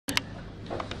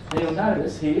Now you'll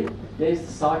notice here, there's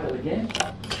the cycle again,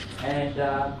 and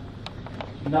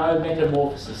no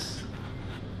metamorphosis.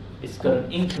 It's got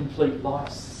an incomplete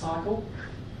life cycle.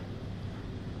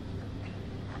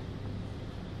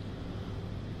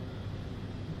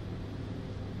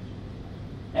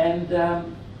 And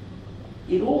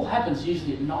it all happens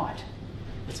usually at night.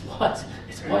 It's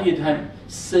why you don't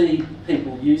see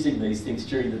people using these things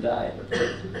during the day.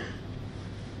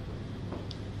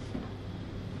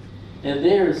 Now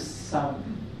there is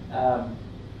some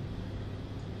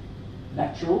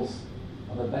naturals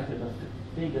on the back of the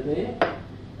finger there,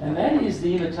 and that is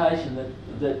the imitation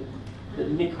that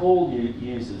Nick Hall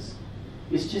uses.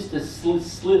 It's just a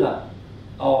slither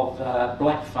of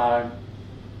black foam.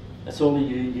 That's all he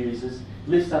uses.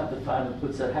 Lifts up the foam and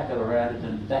puts a hackle around it,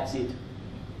 and that's it.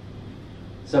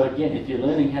 So again, if you're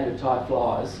learning how to tie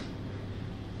flies,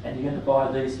 and you're going to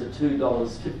buy these for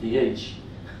 $2.50 each,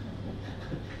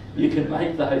 you can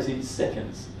make those in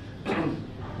seconds.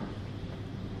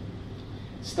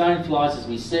 Stoneflies, as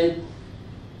we said,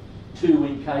 2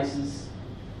 wing cases,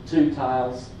 2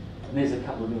 tails, and there's a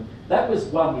couple of them. That was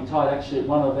one we tied actually at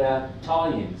one of our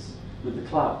tie-ins with the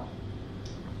club.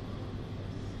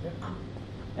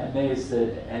 And there's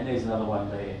another one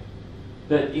there.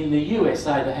 But in the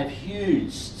USA, they have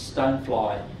huge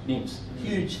stonefly nymphs,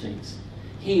 huge things.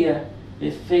 Here,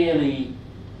 they're fairly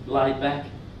laid back.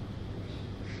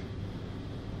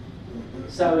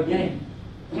 So again,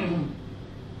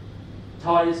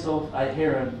 tie yourself a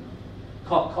heron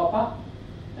copper,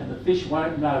 and the fish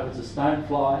won't know if it's a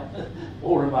stonefly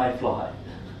or a mayfly.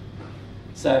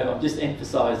 So I'm just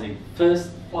emphasising,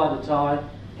 first fly to tie,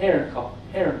 heron copper.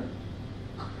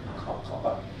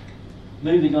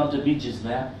 Moving on to midges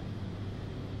now.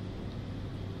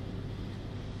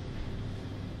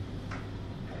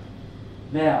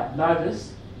 Now,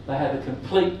 notice they have a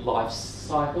complete life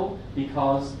cycle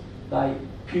because they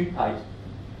pupate.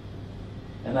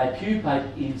 And they pupate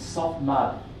in soft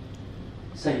mud.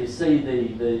 So you see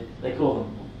they call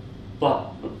them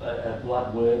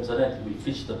bloodworms. I don't think we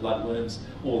fish the bloodworms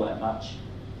all that much.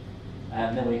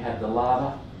 And then we have the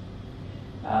larva.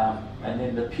 And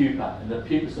then the pupa, and the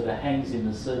pupa sort of hangs in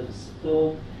the surface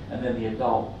film, and then the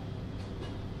adult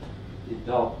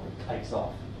takes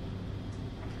off.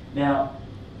 Now,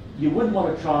 you wouldn't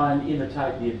want to try and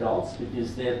imitate the adults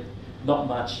because they're not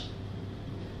much,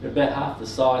 they're about half the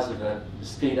size of a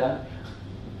mosquito.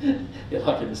 They're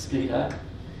like a mosquito.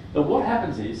 But what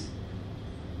happens is,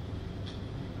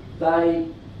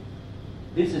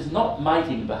 this is not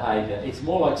mating behaviour, it's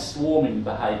more like swarming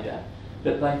behaviour.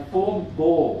 But they form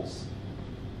balls.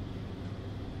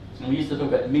 And we used to talk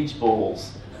about midge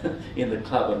balls in the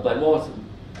club, and they was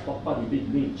a bloody big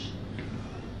midge.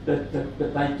 But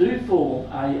they do form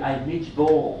a midge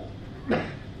ball.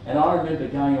 And I remember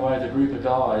going away with a group of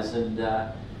guys, and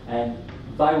they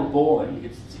were balling. You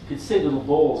could see little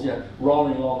balls,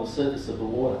 rolling along the surface of the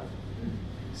water.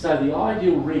 So the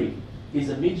ideal rig is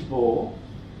a midge ball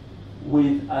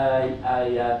with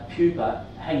a pupa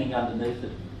hanging underneath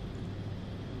it.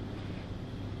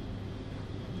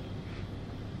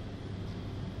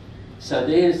 So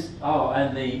there's,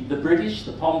 and the British,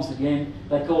 the Poms again,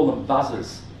 they call them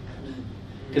buzzers.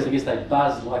 Because I guess they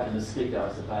buzz like a mosquito,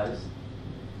 I suppose.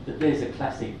 But there's a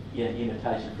classic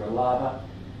imitation for a larva,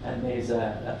 and there's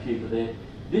a pupa there.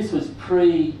 This was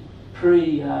pre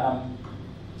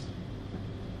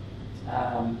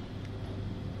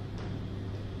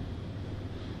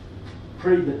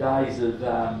the days of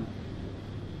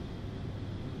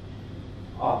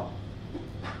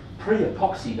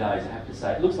pre-epoxy days, I have to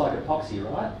say. It looks like epoxy,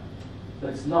 right?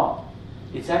 But it's not.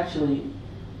 It's actually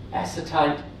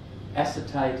acetate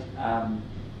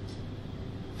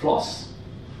floss.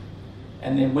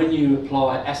 And then when you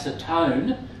apply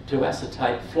acetone to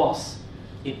acetate floss,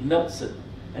 it melts it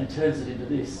and turns it into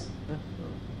this.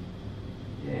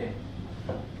 Yeah.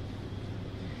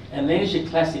 And there's your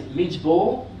classic midge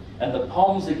ball. And the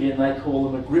Poms, again, they call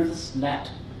them a Griffiths gnat.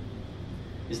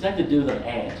 It's nothing to do with an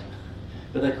ant,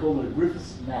 but they call it a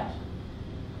Griffiths gnat,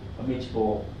 a midge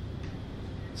ball.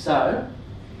 So,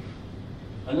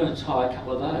 I'm going to tie a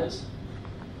couple of those.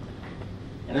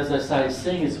 And as I say,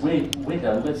 seeing as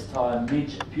winter, let's tie a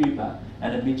midge pupa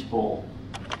and a midge ball.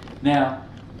 Now,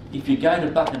 if you go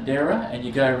to Buckendera and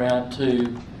you go around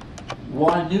to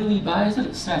Wainui Bay, is it?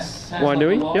 It sounds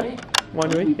Wainui, like yep.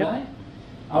 Wainui, yep.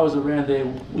 I was around there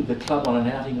with the club on an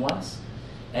outing once,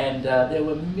 and there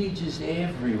were midges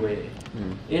everywhere,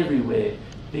 everywhere,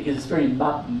 because it's very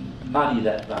muddy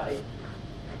that bay.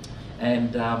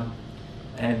 And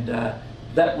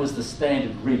that was the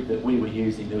standard rig that we were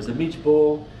using. There was a midge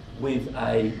ball with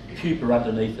a pupa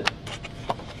underneath it.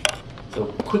 So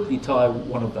quickly tie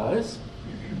one of those.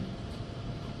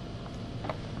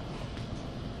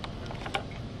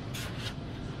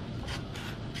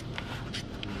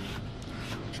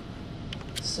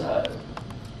 So,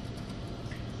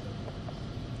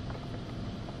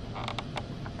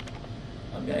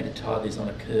 I'm going to tie these on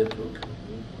a curved hook.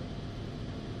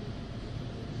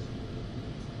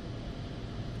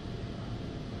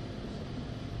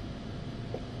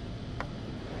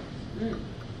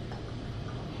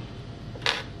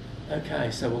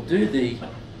 Okay, so we'll do the...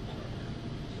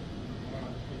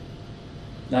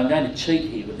 Now I'm going to cheat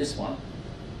here with this one.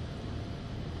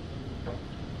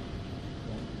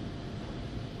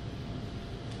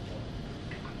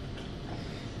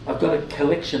 I've got a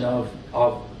collection of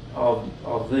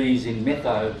these in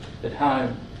metho at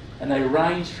home, and they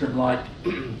range from like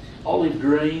olive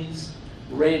greens,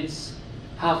 reds,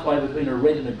 halfway between a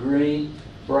red and a green,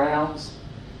 browns.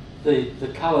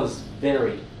 The colours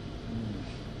vary.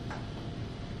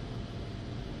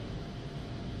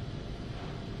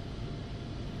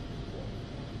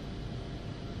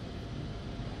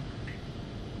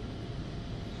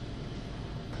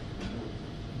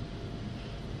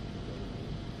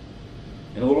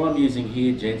 And all I'm using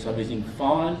here, gents, I'm using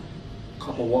fine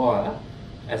copper wire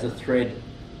as a thread.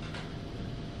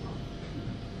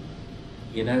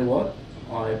 You know what?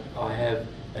 I have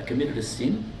committed a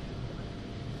sin.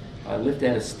 I left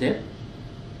out a step.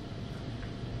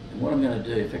 And what I'm going to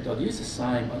do, in fact, I'll use the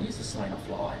same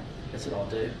fly. That's what I'll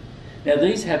do. Now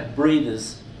these have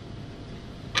breathers.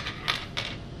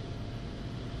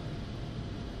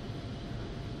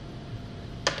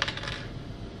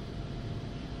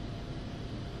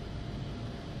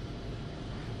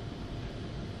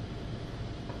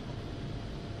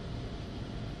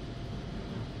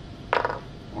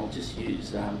 Just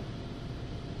use,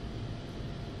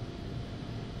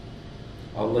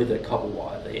 I'll leave that copper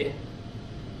wire there.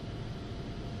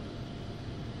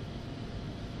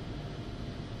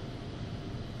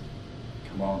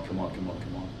 Come on, come on, come on,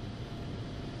 come on.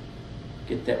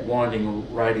 Get that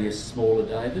winding radius smaller,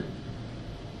 David.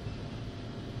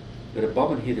 Got a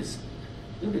bobbin here that's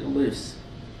a little bit loose.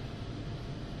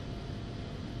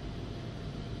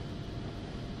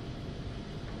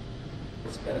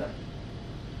 That's better.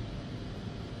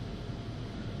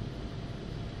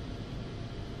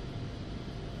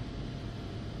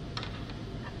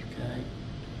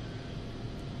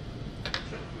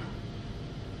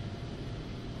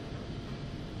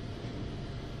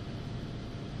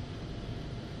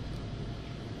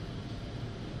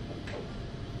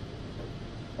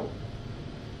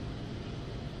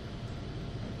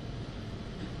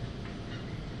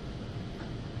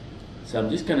 So I'm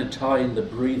just going to tie in the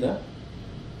breather.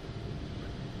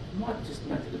 I might just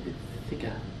make it a bit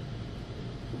thicker.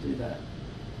 We'll do that.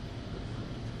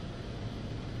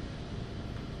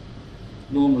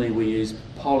 Normally we use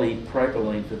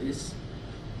polypropylene for this.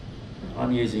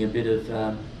 I'm using a bit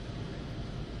of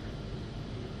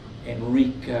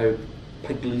Enrico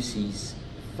Puglisi's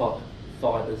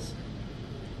fibres.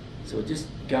 So we're just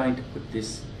going to put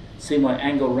this, see my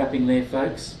angle wrapping there,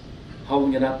 folks?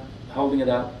 Holding it up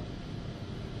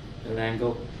at an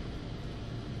angle.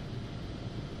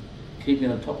 Keeping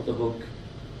it on top of the hook.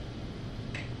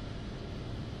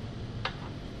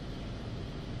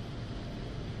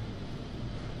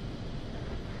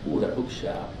 Oh, that hook's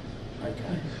sharp.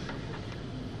 Okay.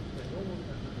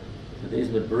 So there's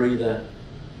my breather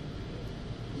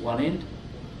one end,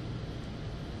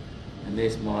 and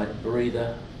there's my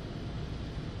breather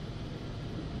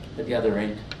at the other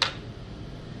end.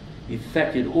 In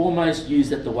fact, you'd almost use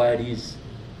that the way it is,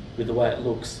 with the way it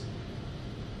looks.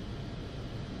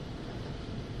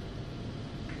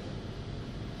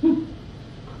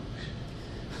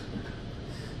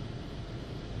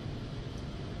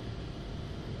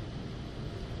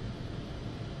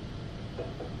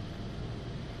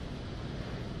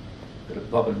 Got a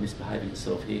bobbin misbehaving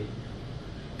itself here.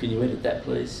 Can you edit that,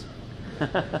 please?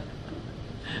 Just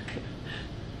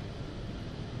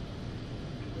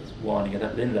winding it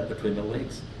up, it ended up between the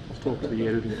legs. I'll talk to the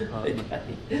editing department.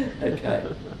 Okay.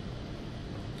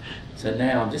 So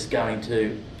now I'm just going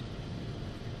to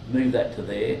move that to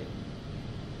there.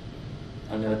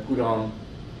 I'm going to put on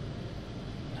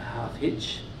a half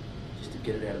hitch just to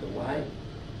get it out of the way.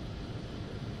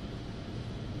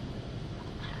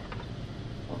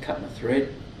 I'll cut my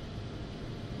thread.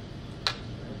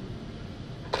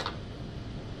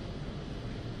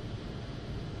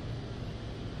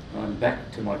 I'm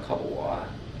back to my copper wire.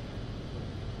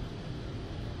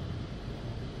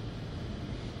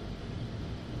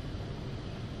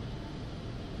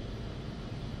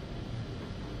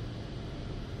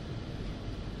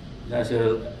 Now,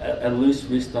 so a loose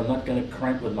wrist. I'm not going to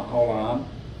crank with my whole arm.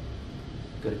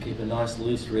 Got to keep a nice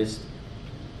loose wrist.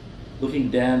 Looking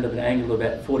down at an angle of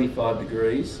about 45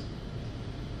 degrees.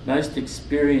 Most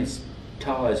experienced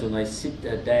tyers, when they sit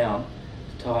down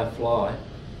to tie a fly,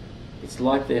 it's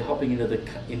like they're hopping into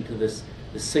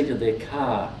the seat of their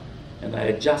car, and they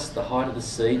adjust the height of the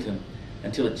seat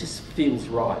until it just feels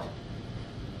right.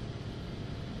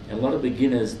 And a lot of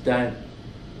beginners don't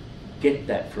get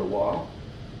that for a while.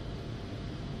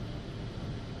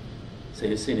 So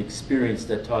you see an experienced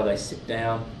tie, they sit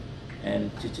down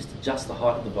and just adjust the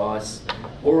height of the vise,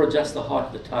 or adjust the height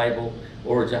of the table,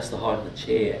 or adjust the height of the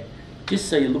chair, just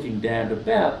so you're looking down to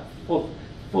about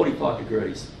 45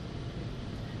 degrees.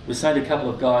 We were saying to a couple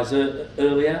of guys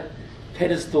earlier,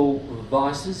 pedestal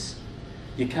vices,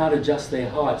 you can't adjust their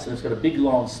height, so it's got a big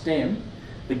long stem.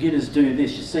 Beginners do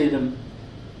this, you see them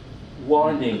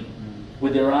winding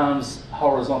with their arms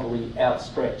horizontally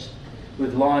outstretched,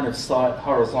 with line of sight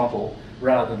horizontal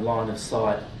rather than line of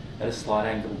sight at a slight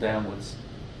angle downwards.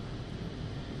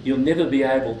 You'll never be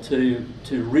able to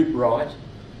rib right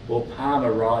or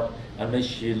palmer right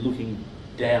unless you're looking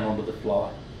down onto the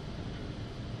fly.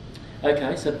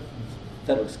 Okay, so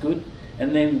that looks good.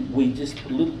 And then we just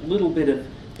put a little bit of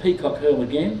peacock herl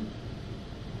again.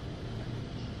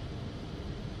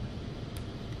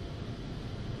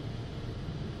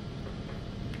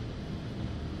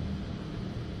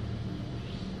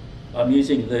 I'm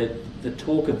using the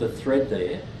torque of the thread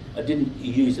there. I didn't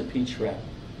use a pinch wrap.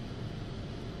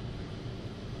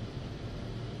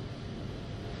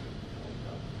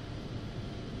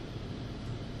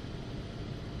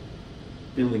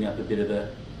 Building up a bit of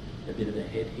a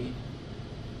head here.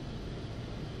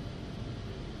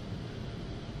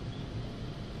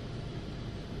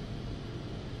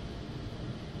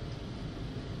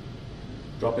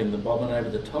 Dropping the bobbin over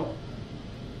the top.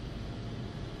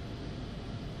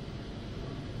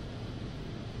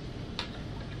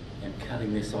 And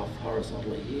cutting this off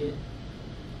horizontally here.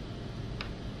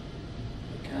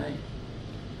 Okay.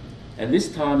 And this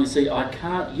time, you see, I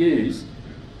can't use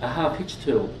a half hitch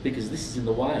tool because this is in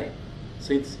the way.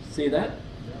 See that?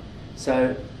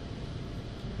 So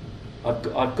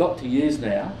I've got to use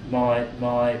now my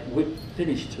whip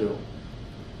finish tool.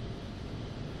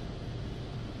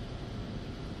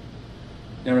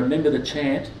 Now remember the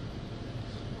chant: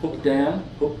 hook down,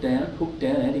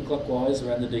 anti-clockwise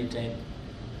around the D10.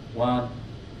 1,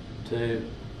 2,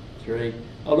 3.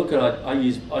 Oh look, I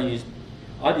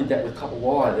did that with copper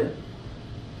wire then.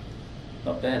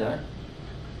 Not bad, eh?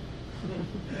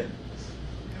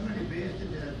 How many bears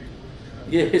did you have before?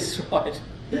 Yes, right.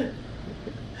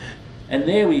 And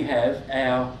there we have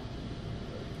our,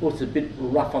 well, it's a bit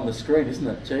rough on the screen, isn't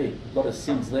it? Gee, a lot of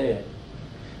sins there.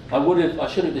 I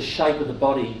should have the shape of the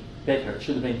body better. It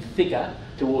should have been thicker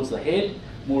towards the head,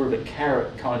 more of a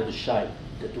carrot kind of a shape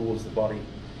towards the body.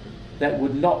 That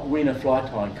would not win a fly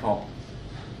tying comp.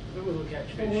 It will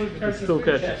catch fish. Still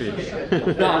catch fish.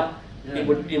 But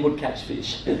it would catch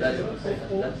fish.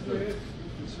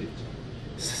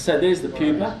 So there's the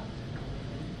pupa.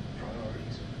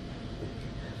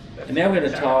 And now we're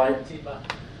going to tie.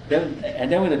 And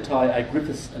now we're going to tie a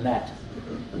Griffiths gnat.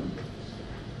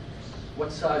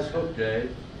 What size hook,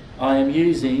 Dave? I'm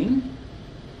using.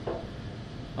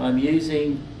 These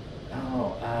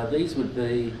would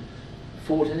be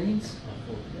 14s.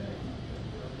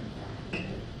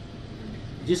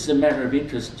 Just a matter of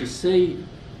interest, you see,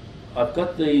 I've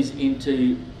got these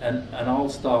into an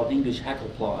old style English hackle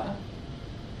plier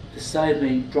to save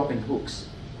me dropping hooks.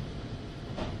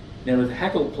 Now with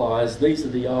hackle pliers, these are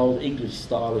the old English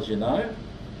style, as you know,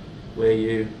 where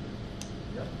you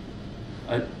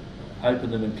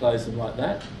open them and close them like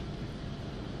that.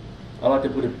 I like to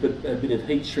put a bit of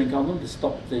heat shrink on them to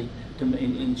stop to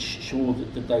ensure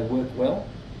that they work well.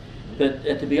 But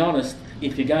to be honest,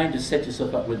 if you're going to set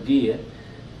yourself up with gear,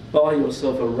 buy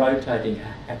yourself a rotating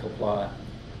hackle plier.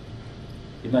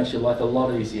 It makes your life a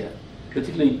lot easier,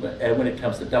 particularly when it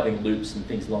comes to dubbing loops and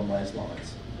things along those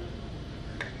lines.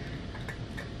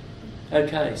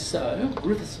 Okay, so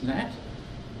Griffiths gnat.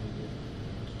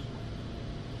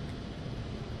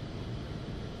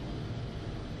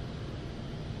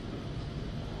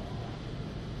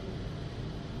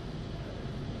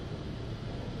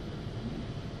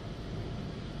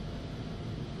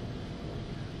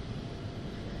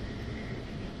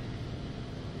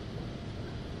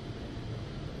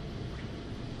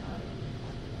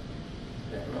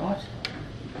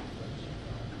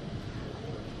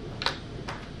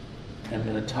 I'm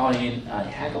going to tie in a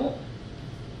hackle.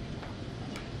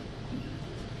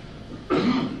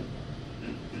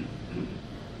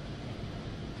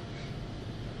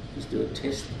 Just do a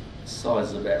test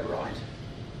size is about right.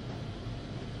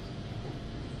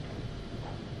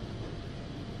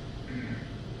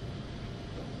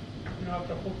 You have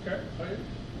to hook that, please.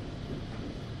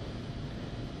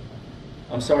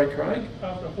 I'm sorry, Craig?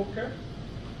 Have to hook that.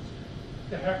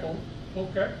 The hackle,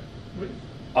 hook that with.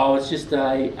 Oh, it's just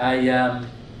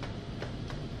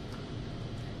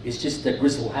it's just a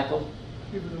gristle hackle.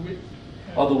 Give it a width.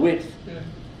 Oh, the width. Yeah.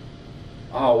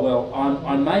 Oh well,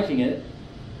 I'm making it.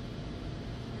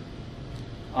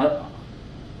 I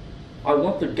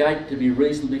want the gate to be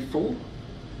reasonably full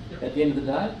Yep. at the end of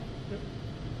the day. Yep.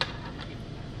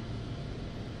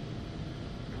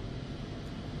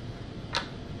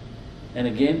 And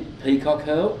again, peacock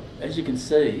herl, as you can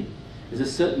see, there's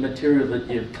a certain material that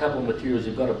a couple of materials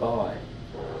you've got to buy.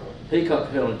 Peacock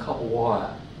herl and copper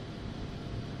wire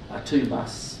are two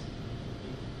musts.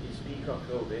 Is peacock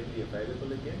herl readily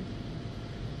available again?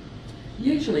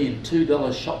 Usually in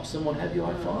 $2 shops and what have you,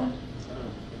 I find.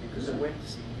 Because it went,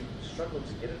 we struggled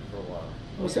to get it for a while.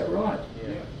 Oh, is that right?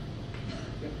 Yeah.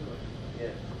 Yeah,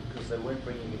 because they weren't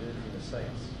bringing it in from the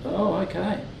States. Oh,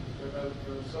 okay.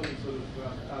 Some sort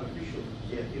of artificial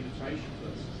imitation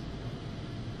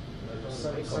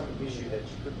Some issue that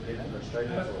you couldn't get in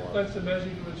Australia for a while. That's the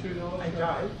magic of the $2. Hey,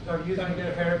 Dave, they're using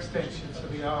their hair extensions for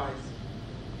the eyes.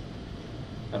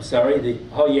 I'm sorry,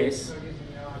 oh yes. They're using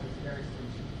the eyes as hair extensions.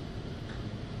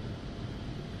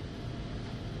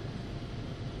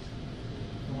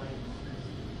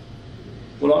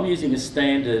 Well, I'm using a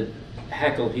standard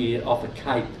hackle here off a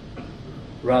cape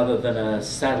rather than a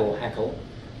saddle hackle,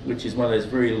 which is one of those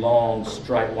very long,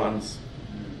 straight ones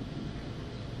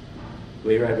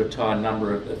where you're able to tie a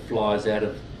number of flies out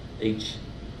of each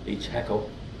hackle.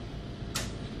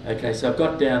 Okay, so I've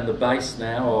got down the base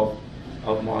now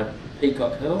of my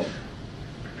peacock herl.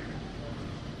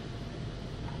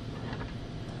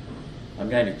 I'm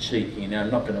going to cheat here now,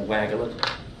 I'm not going to waggle it.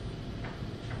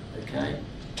 Okay.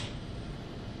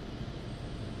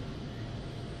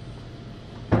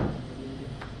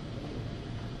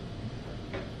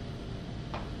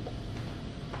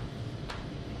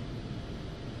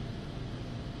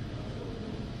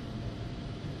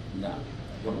 No,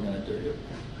 what I'm going to do.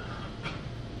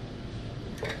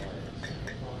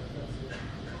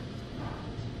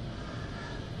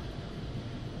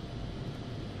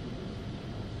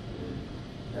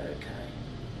 Okay.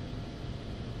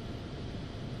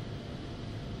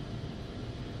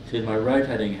 See, my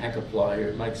rotating hacker plier,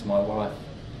 it makes my life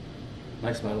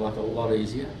a lot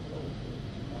easier.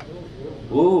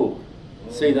 Ooh,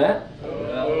 see that?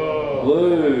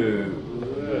 Whoa.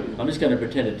 I'm just going to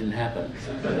pretend it didn't happen.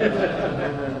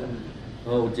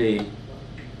 Oh dear.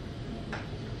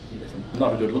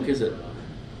 Not a good look, is it?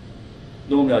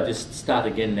 Normally I just start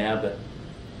again now, but...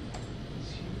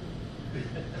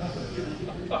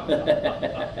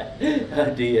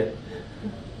 Oh dear.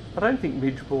 I don't think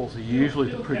midge balls are usually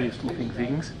the prettiest looking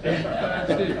things. No,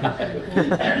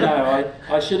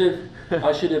 I should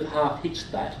have half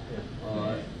hitched that,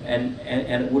 and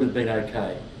it would have been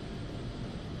okay.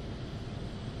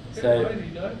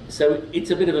 So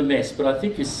it's a bit of a mess, but I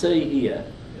think you see here,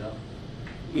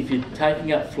 if you're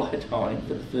taking up fly tying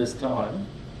for the first time,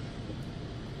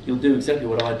 you'll do exactly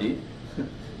what I did.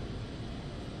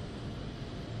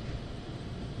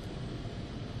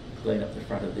 Clean up the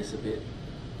front of this a bit.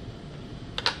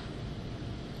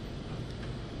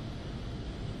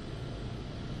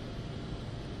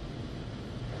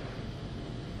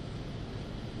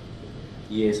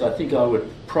 Yes, I think I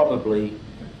would probably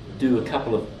do a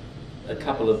couple of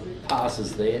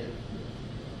passes there.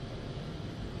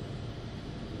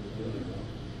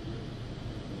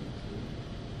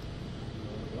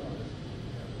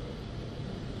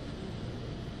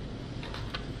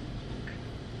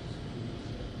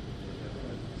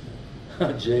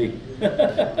 Oh gee.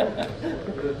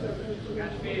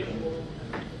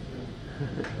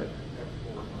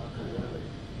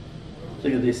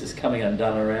 Look at this, it's coming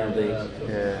undone around there.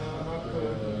 Yeah.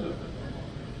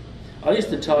 I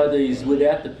used to tie these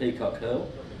without the peacock herl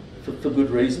for good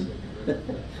reason.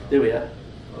 There we are.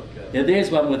 Now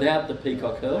there's one without the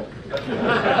peacock herl.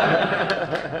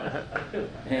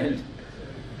 And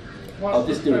I'll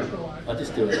just do a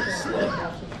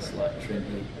slight trim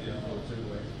here.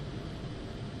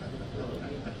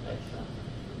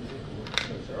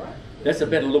 That's a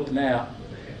better look now.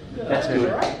 That's good.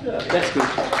 That's good.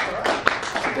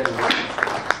 That's a better look.